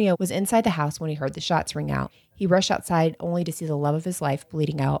 Antonio, was inside the house when he heard the shots ring out. He rushed outside only to see the love of his life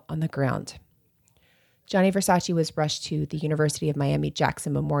bleeding out on the ground. Johnny Versace was rushed to the University of Miami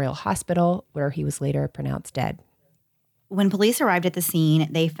Jackson Memorial Hospital, where he was later pronounced dead. When police arrived at the scene,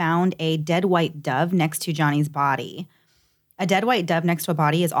 they found a dead white dove next to Johnny's body. A dead white dove next to a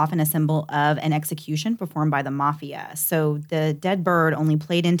body is often a symbol of an execution performed by the mafia. So the dead bird only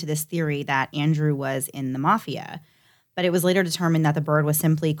played into this theory that Andrew was in the mafia. But it was later determined that the bird was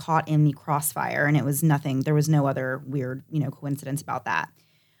simply caught in the crossfire, and it was nothing. There was no other weird, coincidence about that.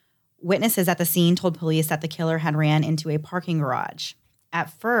 Witnesses at the scene told police that the killer had ran into a parking garage.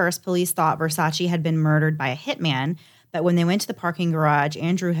 At first, police thought Versace had been murdered by a hitman, but when they went to the parking garage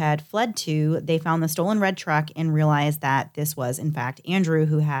Andrew had fled to, they found the stolen red truck and realized that this was, in fact, Andrew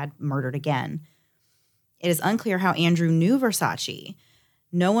who had murdered again. It is unclear how Andrew knew Versace.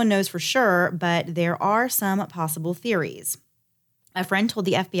 No one knows for sure, but there are some possible theories. A friend told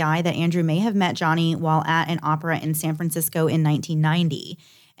the FBI that Andrew may have met Johnny while at an opera in San Francisco in 1990,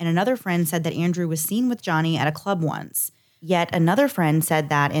 and another friend said that Andrew was seen with Johnny at a club once. Yet another friend said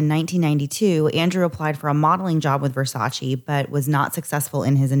that in 1992, Andrew applied for a modeling job with Versace, but was not successful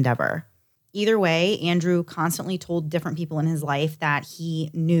in his endeavor. Either way, Andrew constantly told different people in his life that he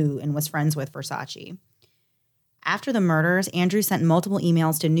knew and was friends with Versace. After the murders, Andrew sent multiple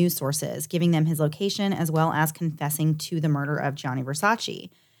emails to news sources, giving them his location as well as confessing to the murder of Gianni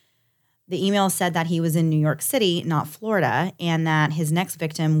Versace. The email said that he was in New York City, not Florida, and that his next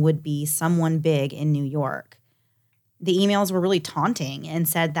victim would be someone big in New York. The emails were really taunting and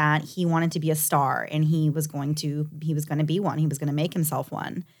said that he wanted to be a star and he was going to be one. He was going to make himself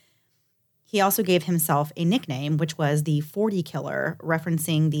one. He also gave himself a nickname, which was the 40 killer,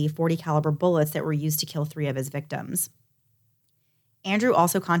 referencing the 40 caliber bullets that were used to kill 3 of his victims. Andrew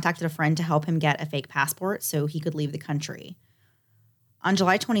also contacted a friend to help him get a fake passport so he could leave the country. On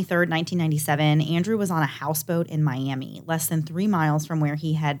July 23rd, 1997, Andrew was on a houseboat in Miami, less than 3 miles from where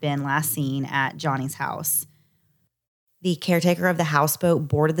he had been last seen at Johnny's house. The caretaker of the houseboat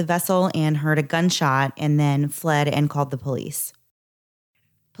boarded the vessel and heard a gunshot and then fled and called the police.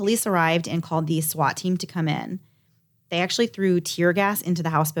 Police arrived and called the SWAT team to come in. They actually threw tear gas into the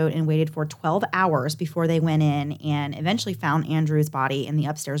houseboat and waited for 12 hours before they went in and eventually found Andrew's body in the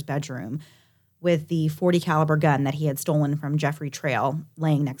upstairs bedroom with the .40 caliber gun that he had stolen from Jeffrey Trail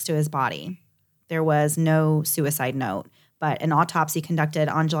laying next to his body. There was no suicide note, but an autopsy conducted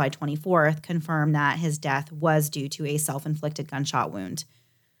on July 24th confirmed that his death was due to a self-inflicted gunshot wound.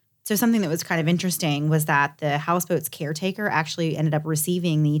 So something that was kind of interesting was that the houseboat's caretaker actually ended up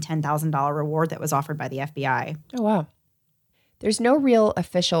receiving the $10,000 reward that was offered by the FBI. Oh, wow. There's no real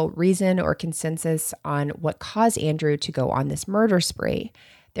official reason or consensus on what caused Andrew to go on this murder spree.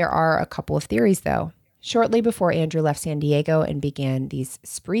 There are a couple of theories, though. Shortly before Andrew left San Diego and began these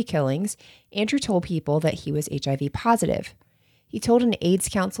spree killings, Andrew told people that he was HIV positive. He told an AIDS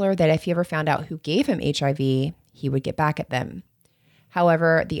counselor that if he ever found out who gave him HIV, he would get back at them.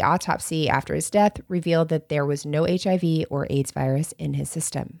 However, the autopsy after his death revealed that there was no HIV or AIDS virus in his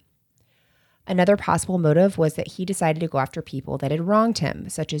system. Another possible motive was that he decided to go after people that had wronged him,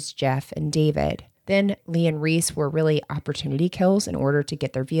 such as Jeff and David. Then Lee and Reese were really opportunity kills in order to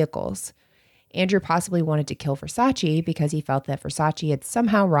get their vehicles. Andrew possibly wanted to kill Versace because he felt that Versace had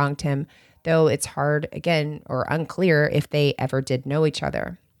somehow wronged him, though it's hard, again, or unclear if they ever did know each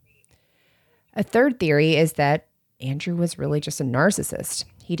other. A third theory is that Andrew was really just a narcissist.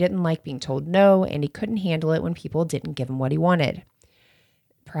 He didn't like being told no, and he couldn't handle it when people didn't give him what he wanted.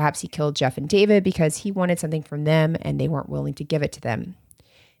 Perhaps he killed Jeff and David because he wanted something from them and they weren't willing to give it to them.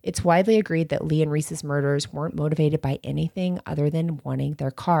 It's widely agreed that Lee and Reese's murders weren't motivated by anything other than wanting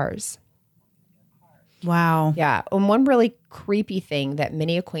their cars. Wow. Yeah. And one really creepy thing that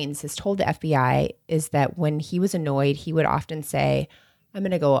many acquaintances told the FBI is that when he was annoyed, he would often say, "I'm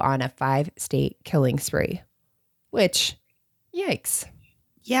going to go on a 5-state killing spree," which, yikes.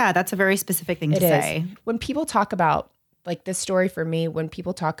 Yeah, that's a very specific thing to say. When people talk about, like this story for me, when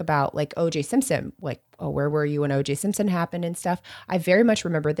people talk about like O.J. Simpson, like, oh, where were you when O.J. Simpson happened and stuff? I very much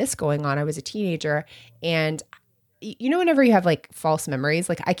remember this going on. I was a teenager and whenever you have like false memories,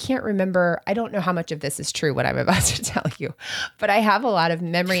 like I can't remember, I don't know how much of this is true, what I'm about to tell you, but I have a lot of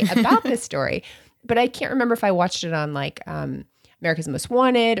memory about this story, but I can't remember if I watched it on like America's Most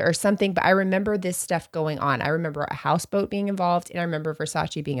Wanted or something, but I remember this stuff going on. I remember a houseboat being involved and I remember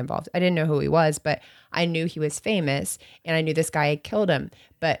Versace being involved. I didn't know who he was, but I knew he was famous and I knew this guy had killed him.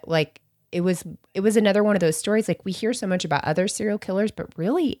 But like, it was another one of those stories. Like we hear so much about other serial killers, but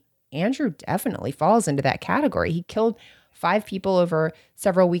really Andrew definitely falls into that category. He killed 5 people over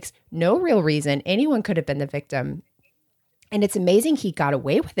several weeks. No real reason. Anyone could have been the victim. And it's amazing he got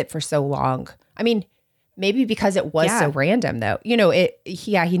away with it for so long. I mean, maybe because it was so random though. You know,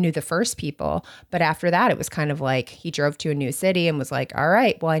 he knew the first people, but after that it was kind of like he drove to a new city and was like, all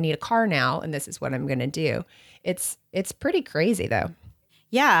right, well, I need a car now and this is what I'm going to do. It's pretty crazy though.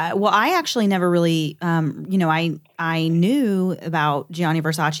 Yeah. Well, I actually never really, I knew about Gianni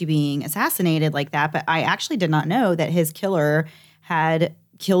Versace being assassinated like that, but I actually did not know that his killer had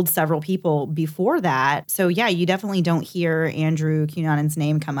killed several people before that. So yeah, you definitely don't hear Andrew Cunanan's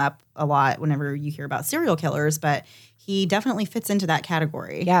name come up a lot whenever you hear about serial killers, but he definitely fits into that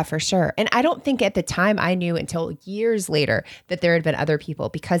category. Yeah, for sure. And I don't think at the time I knew until years later that there had been other people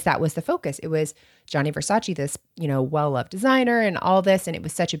because that was the focus. It was Gianni Versace, this, well-loved designer and all this. And it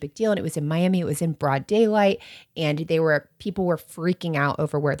was such a big deal. And it was in Miami. It was in broad daylight. And people were freaking out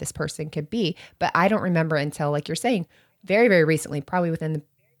over where this person could be. But I don't remember until, like you're saying, very, very recently, probably within the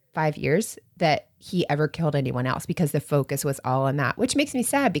 5 years, that he ever killed anyone else because the focus was all on that, which makes me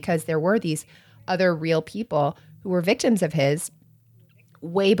sad because there were these other real people who were victims of his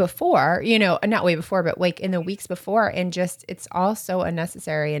way before, not way before, but like in the weeks before. And just, it's all so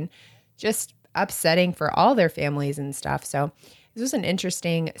unnecessary and just upsetting for all their families and stuff. So this was an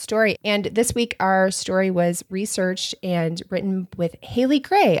interesting story. And this week, our story was researched and written with Haley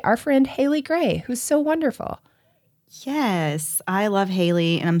Gray, our friend Haley Gray, who's so wonderful. Yes, I love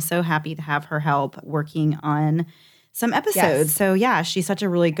Haley, and I'm so happy to have her help working on some episodes. Yes. So yeah, she's such a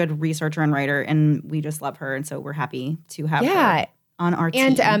really good researcher and writer, and we just love her. And so we're happy to have her on our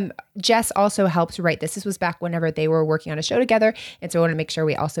team. And Jess also helped write this. This was back whenever they were working on a show together. And so I want to make sure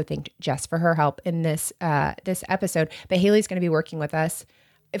we also thanked Jess for her help in this episode. But Haley's going to be working with us.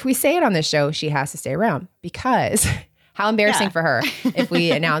 If we say it on this show, she has to stay around because how embarrassing for her if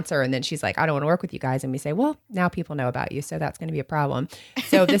we announce her and then she's like, I don't want to work with you guys. And we say, well, now people know about you. So that's going to be a problem.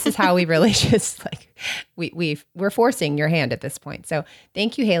 So this is how we really just like, we're forcing your hand at this point. So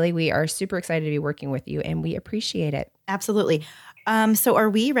thank you, Haley. We are super excited to be working with you and we appreciate it. Absolutely. So are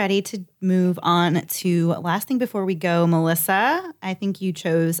we ready to move on to last thing before we go, Melissa? I think you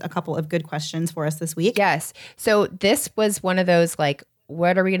chose a couple of good questions for us this week. Yes. So this was one of those like,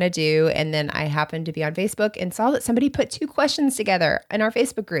 what are we going to do? And then I happened to be on Facebook and saw that somebody put 2 questions together in our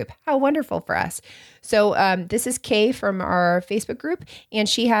Facebook group. How wonderful for us. So this is Kay from our Facebook group, and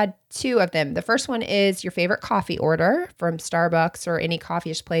she had 2 of them. The first one is your favorite coffee order from Starbucks or any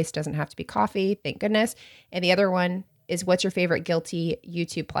coffee-ish place. Doesn't have to be coffee, thank goodness. And the other one is what's your favorite guilty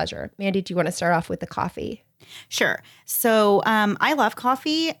YouTube pleasure? Mandy, do you want to start off with the coffee? Sure. So I love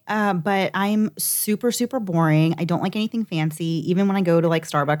coffee, but I'm super, super boring. I don't like anything fancy. Even when I go to like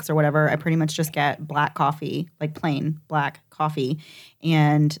Starbucks or whatever, I pretty much just get black coffee, like plain black coffee.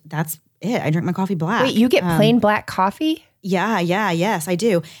 And that's it. I drink my coffee black. Wait, you get plain black coffee? Yes, I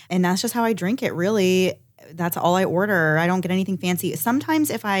do. And that's just how I drink it, really. That's all I order. I don't get anything fancy. Sometimes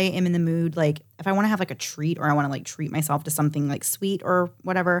if I am in the mood, like if I want to have like a treat or I want to like treat myself to something like sweet or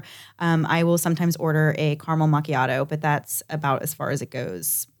whatever, I will sometimes order a caramel macchiato, but that's about as far as it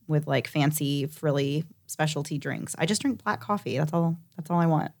goes with like fancy, frilly specialty drinks. I just drink black coffee. That's all I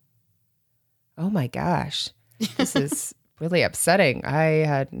want. Oh my gosh. This is really upsetting. I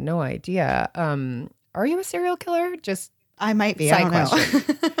had no idea. Are you a serial killer? Just I might be. Side I don't know.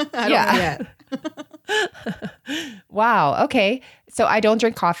 I don't know yet. Wow. Okay. So I don't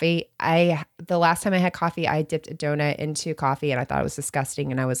drink coffee. The last time I had coffee, I dipped a donut into coffee and I thought it was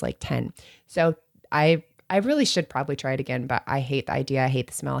disgusting and I was like 10. So I really should probably try it again, but I hate the idea. I hate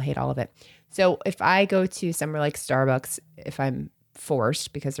the smell. I hate all of it. So if I go to somewhere like Starbucks, if I'm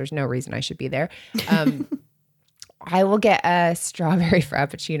forced, because there's no reason I should be there, I will get a strawberry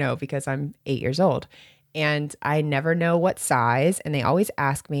frappuccino because I'm 8 years old. And I never know what size. And they always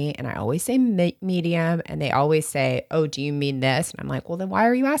ask me, and I always say medium. And they always say, oh, do you mean this? And I'm like, well, then why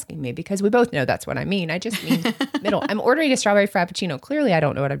are you asking me? Because we both know that's what I mean. I just mean middle. I'm ordering a strawberry frappuccino. Clearly, I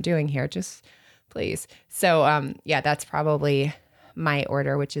don't know what I'm doing here. Just please. So yeah, that's probably my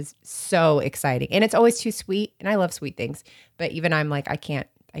order, which is so exciting. And it's always too sweet. And I love sweet things. But even I'm like, I can't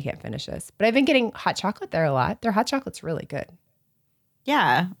finish this. But I've been getting hot chocolate there a lot. Their hot chocolate's really good.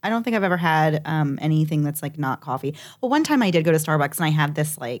 Yeah, I don't think I've ever had anything that's like not coffee. Well, one time I did go to Starbucks and I had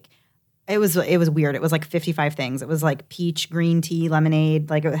this like, it was weird. It was like 55 things. It was like peach, green tea,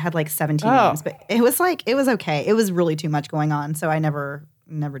 lemonade. Like it had like 17 names, but it was okay. It was really too much going on. So I never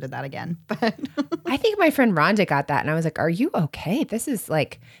did that again. But I think my friend Rhonda got that and I was like, are you okay? This is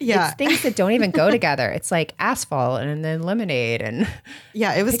like, it's things that don't even go together. It's like asphalt and then lemonade and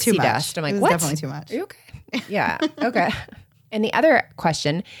yeah, it was too much. Dust. I'm like, it was what? Definitely too much. Are you okay? Yeah. Okay. And the other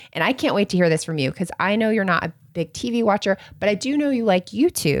question, and I can't wait to hear this from you because I know you're not a big TV watcher, but I do know you like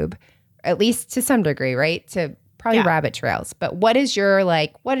YouTube, at least to some degree, right? To probably Yeah. rabbit trails. But what do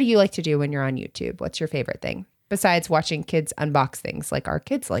you like to do when you're on YouTube? What's your favorite thing? Besides watching kids unbox things like our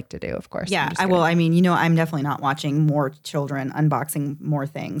kids like to do, of course. Yeah, I mean, I'm definitely not watching more children unboxing more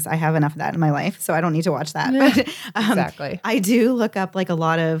things. I have enough of that in my life, so I don't need to watch that. But Exactly. I do look up like a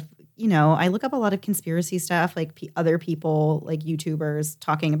lot of, I look up a lot of conspiracy stuff, like other people, like YouTubers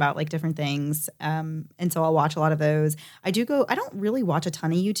talking about like different things. And so I'll watch a lot of those. I don't really watch a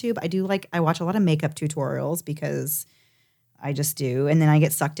ton of YouTube. I watch a lot of makeup tutorials because I just do. And then I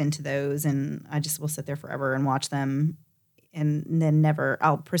get sucked into those and I just will sit there forever and watch them. And then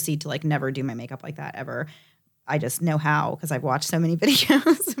I'll proceed to like never do my makeup like that ever. I just know how because I've watched so many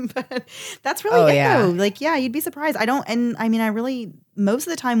videos. But that's really it though. Like, yeah, you'd be surprised. Most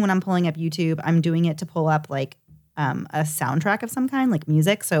of the time when I'm pulling up YouTube, I'm doing it to pull up like a soundtrack of some kind, like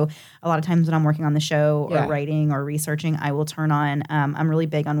music. So a lot of times when I'm working on the show or writing or researching, I will turn on, I'm really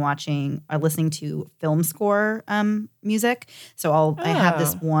big on listening to film score music. So I have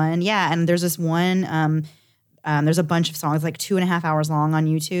this one, and there's this one, there's a bunch of songs like 2.5 hours long on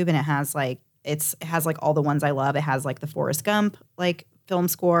YouTube, and it has like all the ones I love. It has like the Forrest Gump like film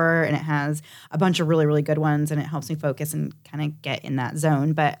score, and it has a bunch of really, really good ones, and it helps me focus and kind of get in that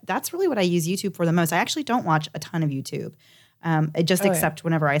zone. But that's really what I use YouTube for the most. I actually don't watch a ton of YouTube. Except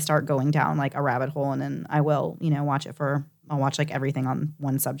whenever I start going down like a rabbit hole, and then I will, I'll watch like everything on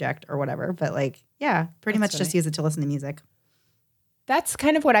one subject or whatever. But like, yeah, pretty much just use it to listen to music. That's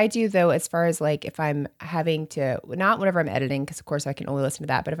kind of what I do, though, as far as like if I'm having to, not whenever I'm editing, because of course I can only listen to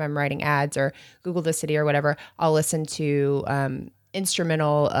that. But if I'm writing ads or Google the City or whatever, I'll listen to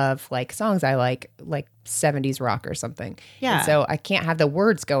instrumental of like songs I like 70s rock or something. Yeah. And so I can't have the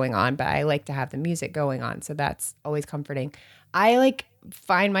words going on, but I like to have the music going on. So that's always comforting. I like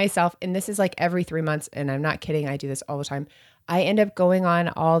find myself, and this is like every 3 months, and I'm not kidding, I do this all the time. I end up going on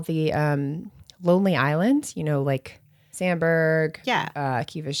all the Lonely Island, like Sandberg,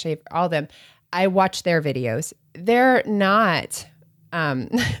 Kiva Schaefer, all of them. I watch their videos. They're not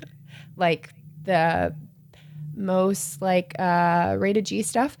like the most like rated G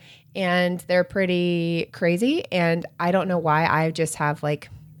stuff, and they're pretty crazy. And I don't know why. I just have like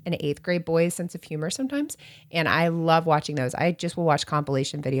an 8th grade boy's sense of humor sometimes, and I love watching those. I just will watch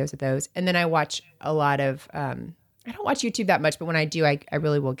compilation videos of those, and then I watch a lot of. I don't watch YouTube that much, but when I do, I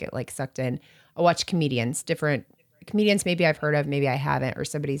really will get like sucked in. I'll watch different comedians maybe I've heard of, maybe I haven't, or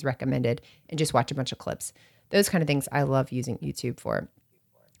somebody's recommended, and just watch a bunch of clips. Those kind of things I love using YouTube for.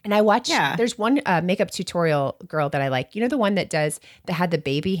 And I watch, there's one makeup tutorial girl that I like. The one that had the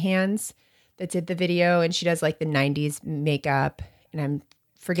baby hands that did the video, and she does like the 90s makeup, and I'm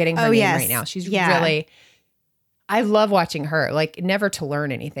forgetting her name right now. She's really, I love watching her, like never to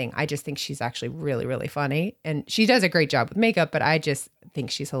learn anything. I just think she's actually really, really funny, and she does a great job with makeup, but I just think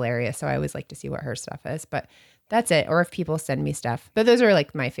she's hilarious. So I always like to see what her stuff is, but that's it. Or if people send me stuff, but those are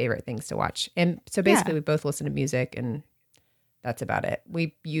like my favorite things to watch. And so basically we both listen to music, and that's about it.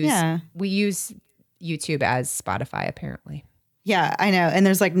 We use YouTube as Spotify apparently. Yeah, I know. And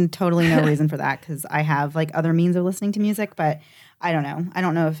there's like totally no reason for that because I have like other means of listening to music, but I don't know. I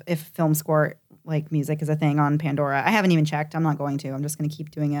don't know if film score like music is a thing on Pandora. I haven't even checked. I'm not going to. I'm just going to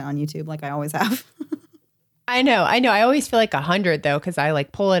keep doing it on YouTube like I always have. I know. I always feel like 100 though, because I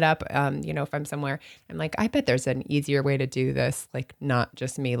like pull it up, if I'm somewhere, I'm like, I bet there's an easier way to do this. Like not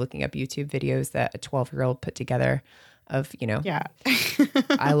just me looking up YouTube videos that a 12-year-old put together of,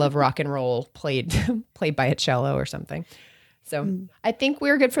 I love rock and roll played by a cello or something. So I think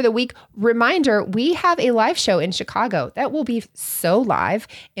we're good for the week. Reminder, we have a live show in Chicago that will be so live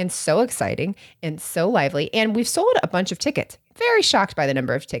and so exciting and so lively. And we've sold a bunch of tickets. Very shocked by the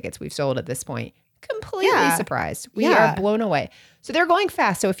number of tickets we've sold at this point. Completely surprised. We are blown away. So they're going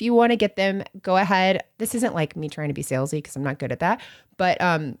fast. So if you want to get them, go ahead. This isn't like me trying to be salesy because I'm not good at that. But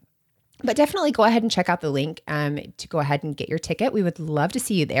definitely go ahead and check out the link to go ahead and get your ticket. We would love to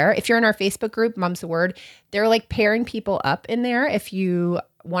see you there. If you're in our Facebook group, Mom's the Word, they're like pairing people up in there. If you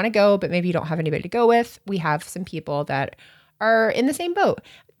want to go, but maybe you don't have anybody to go with, we have some people that are in the same boat.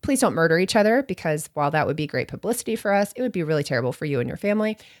 Please don't murder each other, because while that would be great publicity for us, it would be really terrible for you and your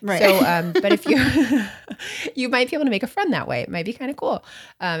family. Right. So, but if you might be able to make a friend that way. It might be kind of cool.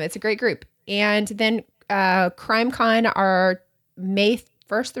 It's a great group. And then CrimeCon are May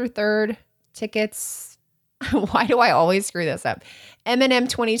 1st through 3rd tickets. Why do I always screw this up? M&M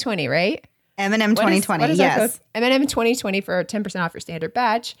 2020, right? M&M 2020, yes. M&M 2020 for 10% off your standard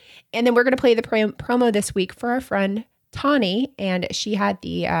batch. And then we're going to play the promo this week for our friend Tawny, and she had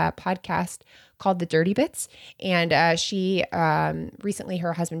the podcast called The Dirty Bits, and she recently,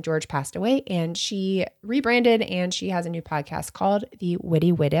 her husband George passed away, and she rebranded, and she has a new podcast called The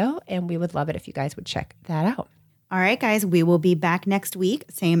Witty Widow, and we would love it if you guys would check that out. All right, guys, we will be back next week.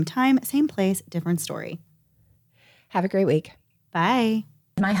 Same time, same place, different story. Have a great week. Bye.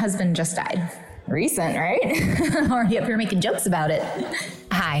 My husband just died. Recent, right? Already up here making jokes about it.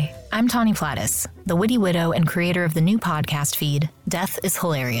 Hi, I'm Tawny Plattis, the witty widow and creator of the new podcast feed, Death is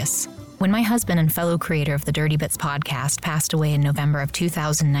Hilarious. When my husband and fellow creator of the Dirty Bits podcast passed away in November of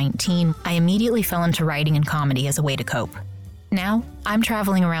 2019, I immediately fell into writing and comedy as a way to cope. Now, I'm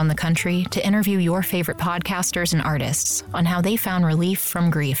traveling around the country to interview your favorite podcasters and artists on how they found relief from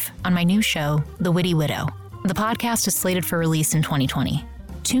grief on my new show, The Witty Widow. The podcast is slated for release in 2020.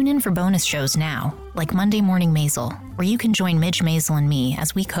 Tune in for bonus shows now, like Monday Morning Maisel, where you can join Midge Maisel and me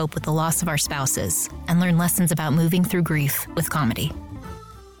as we cope with the loss of our spouses and learn lessons about moving through grief with comedy.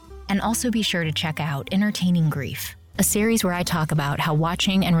 And also be sure to check out Entertaining Grief, a series where I talk about how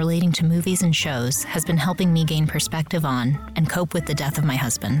watching and relating to movies and shows has been helping me gain perspective on and cope with the death of my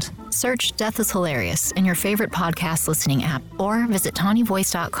husband. Search Death is Hilarious in your favorite podcast listening app or visit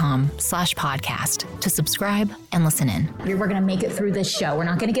tawnyvoice.com/podcast to subscribe and listen in. We're going to make it through this show. We're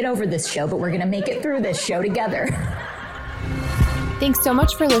not going to get over this show, but we're going to make it through this show together. Thanks so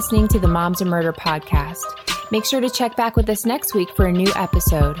much for listening to the Moms and Murder podcast. Make sure to check back with us next week for a new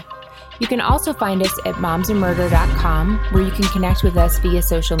episode. You can also find us at momsandmurder.com, where you can connect with us via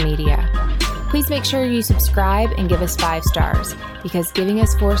social media. Please make sure you subscribe and give us 5 stars, because giving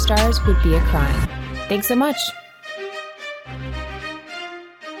us 4 stars would be a crime. Thanks so much.